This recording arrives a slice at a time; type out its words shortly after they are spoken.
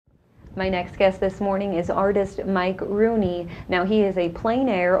My next guest this morning is artist Mike Rooney. Now, he is a plein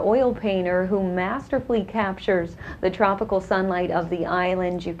air oil painter who masterfully captures the tropical sunlight of the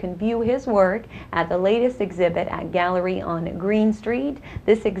island. You can view his work at the latest exhibit at Gallery on Green Street.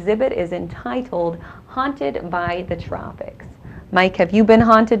 This exhibit is entitled Haunted by the Tropics. Mike, have you been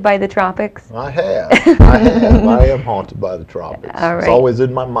haunted by the tropics? I have. I have. I am haunted by the tropics. All right. It's always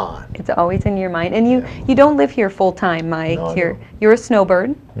in my mind. It's always in your mind. And you don't live here full time, Mike. No, You're a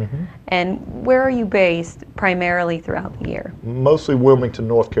snowbird. Mm-hmm. And where are you based primarily throughout the year? Mostly Wilmington,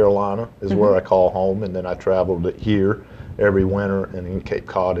 North Carolina is Mm-hmm. where I call home, and then I travel to here every winter and in Cape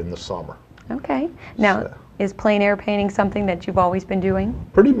Cod in the summer. Okay. Now, So, is plein air painting something that you've always been doing?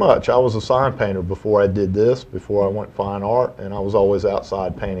 pretty much. I was a sign painter before I did this, before I went fine art, and I was always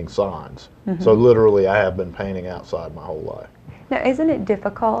outside painting signs. Mm-hmm. So literally I have been painting outside my whole life. Now, isn't it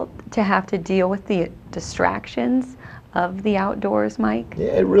difficult to have to deal with the distractions of the outdoors, Mike? Yeah,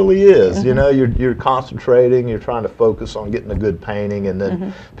 it really is. Mm-hmm. You know, you're concentrating, you're trying to focus on getting a good painting, and then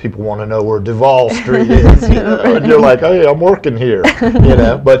Mm-hmm. people want to know where Duval Street is, you know, and you're like, hey, I'm working here, you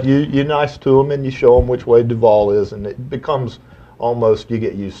know, but you're nice to them and you show them which way Duval is, and it becomes almost, you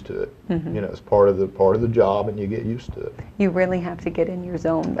get used to it. Mm-hmm. You know, it's part of the job, and you get used to it. You really have to get in your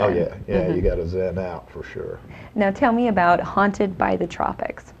zone Oh then. yeah, Mm-hmm. you got to zen out for sure. Now, tell me about Haunted by the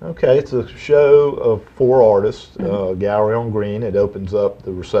Tropics. Okay, it's a show of 4 artists, Mm-hmm. Gallery on Green. It opens up,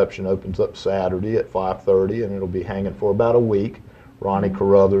 the reception opens up Saturday at 5:30, and it'll be hanging for about a week. Ronnie Mm-hmm.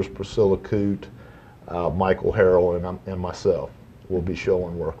 Carruthers, Priscilla Coote, Michael Harrell, and myself will be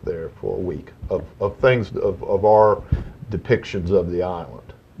showing work there for a week of things, of our depictions of the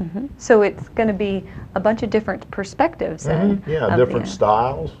island. Mm-hmm. So it's going to be a bunch of different perspectives then. Mhm, yeah, of different the-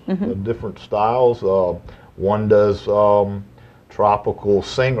 styles. Mhm. Different styles. One does tropical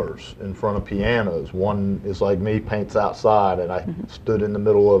singers in front of pianos. One is like me, paints outside, and I stood in the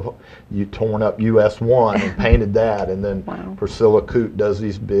middle of torn up US 1 and painted that. And then Wow. Priscilla Coote does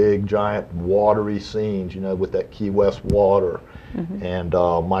these big, giant, watery scenes, you know, with that Key West water. And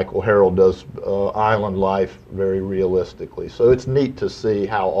Michael Harrell does island life very realistically. So it's neat to see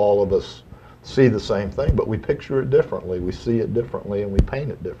how all of us see the same thing, but we picture it differently, we see it differently, and we paint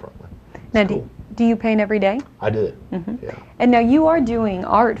it differently. It's Now, cool. do you paint every day? I did, Mhm. yeah. And now you are doing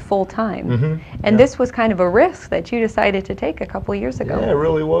art full time. Mhm, And yeah. this was kind of a risk that you decided to take a couple years ago. Yeah, it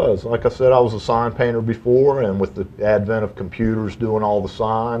really was. Like I said, I was a sign painter before, and with the advent of computers doing all the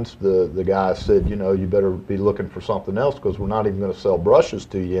signs, the guy said, you know, you better be looking for something else because we're not even going to sell brushes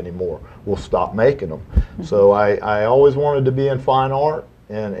to you anymore. We'll stop making them. So I always wanted to be in fine art,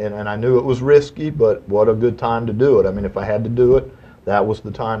 and I knew it was risky, but what a good time to do it. I mean, if I had to do it, that was the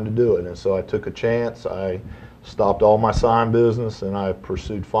time to do it. And so I took a chance. I stopped all my sign business, and I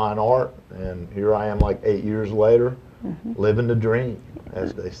pursued fine art, and here I am like 8 years later, living the dream,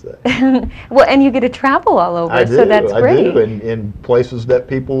 as they say. Well, and you get to travel all over, I do, so that's great. I do, in places that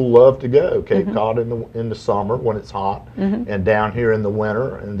people love to go. Cape Cod in the summer when it's hot, and down here in the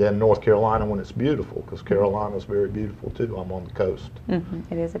winter, and then North Carolina when it's beautiful, because Carolina's very beautiful too. I'm on the coast.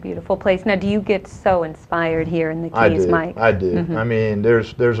 It is a beautiful place. Now, do you get so inspired here in the I Keys, do. Mike? I do. I mean,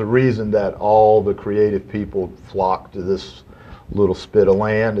 there's a reason that all the creative people flock to this little spit of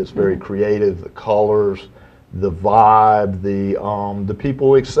land. It's very creative. The colors, the vibe, the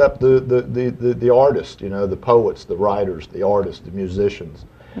people accept the artists. You know, the poets, the writers, the artists, the musicians.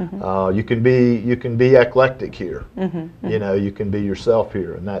 You can be eclectic here. You know, you can be yourself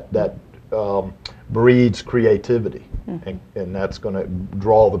here, and that breeds creativity, and that's going to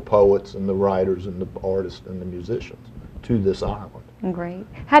draw the poets and the writers and the artists and the musicians to this island. Great.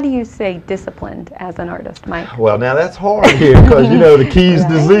 How do you stay disciplined as an artist, Mike? Well, now that's hard here because you know the Keys Right,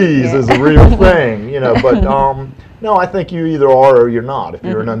 disease yeah. is a real thing, you know. But no, I think you either are or you're not. If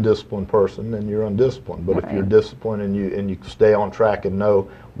you're an undisciplined person, then you're undisciplined. But if you're Right. disciplined and you stay on track and know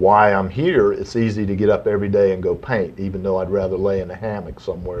why I'm here, it's easy to get up every day and go paint, even though I'd rather lay in a hammock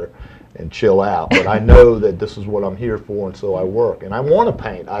somewhere and chill out. But I know that this is what I'm here for, and so I work. And I want to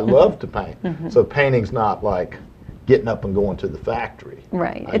paint. I love to paint. So painting's not like getting up and going to the factory.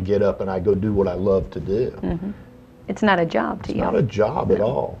 Right. I get up and I go do what I love to do. It's not a job to It's you. not a job at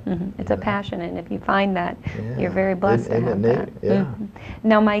all. It's a passion, and if you find that, Yeah. you're very blessed to Isn't have it that. neat? Yeah.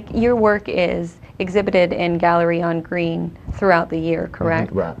 Now, Mike, your work is exhibited in Gallery on Green throughout the year,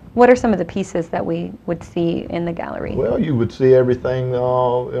 correct? Right. What are some of the pieces that we would see in the gallery? Well, you would see everything, you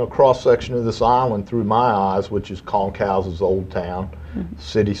know, cross-section of this island through my eyes, which is Conchouse's Old Town,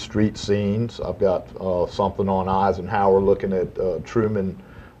 city street scenes. I've got something on Eisenhower looking at Truman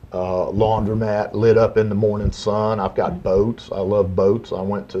laundromat lit up in the morning sun. I've got boats. I love boats. I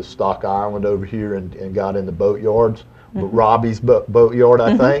went to Stock Island over here and got in the boat yards Robbie's Boatyard,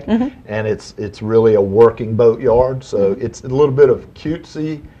 I think, and it's really a working boatyard. So it's a little bit of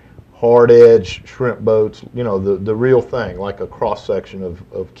cutesy, hard edge shrimp boats, you know, the real thing, like a cross section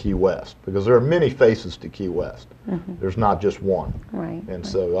of Key West, because there are many faces to Key West. There's not just one. Right. And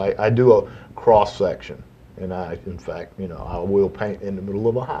so I do a cross section, and in fact, you know, I will paint in the middle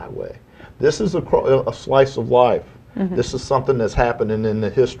of a highway. This is a slice of life. This is something that's happening in the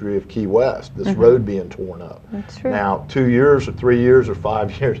history of Key West, this road being torn up. That's true. Now, 2 years or 3 years or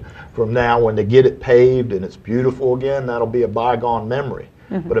 5 years from now, when they get it paved and it's beautiful again, that'll be a bygone memory.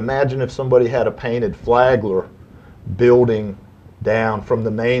 But imagine if somebody had a painted Flagler building down from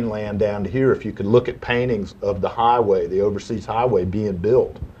the mainland down to here. If you could look at paintings of the highway, the overseas highway being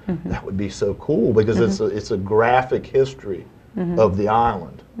built, that would be so cool, because it's a graphic history of the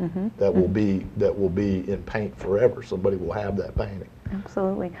island that will be in paint forever. Somebody will have that painting.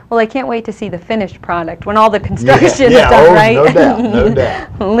 Absolutely. Well, I can't wait to see the finished product when all the construction Yeah, is done, oh, right? no doubt, no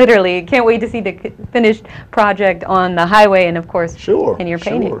doubt. Literally, can't wait to see the finished project on the highway, and of course, in your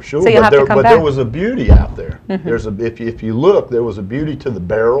painting. Sure. So you'll have to come back. There was a beauty out there. There's if you look, there was a beauty to the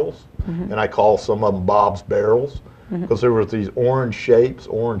barrels, and I call some of them Bob's barrels, because there were these orange shapes,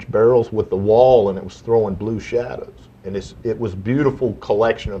 orange barrels with the wall, and it was throwing blue shadows, and it was a beautiful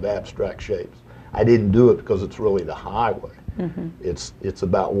collection of abstract shapes. I didn't do it because it's really the highway. It's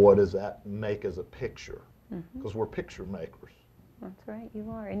about what does that make as a picture, because we're picture makers. That's right, you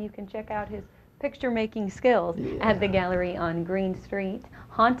are. And you can check out his picture-making skills at the gallery on Green Street.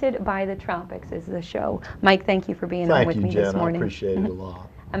 Haunted by the Tropics is the show. Mike, thank you for being on with me this morning. I appreciate it a lot.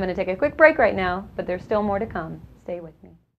 I'm going to take a quick break right now, but there's still more to come. Stay with me.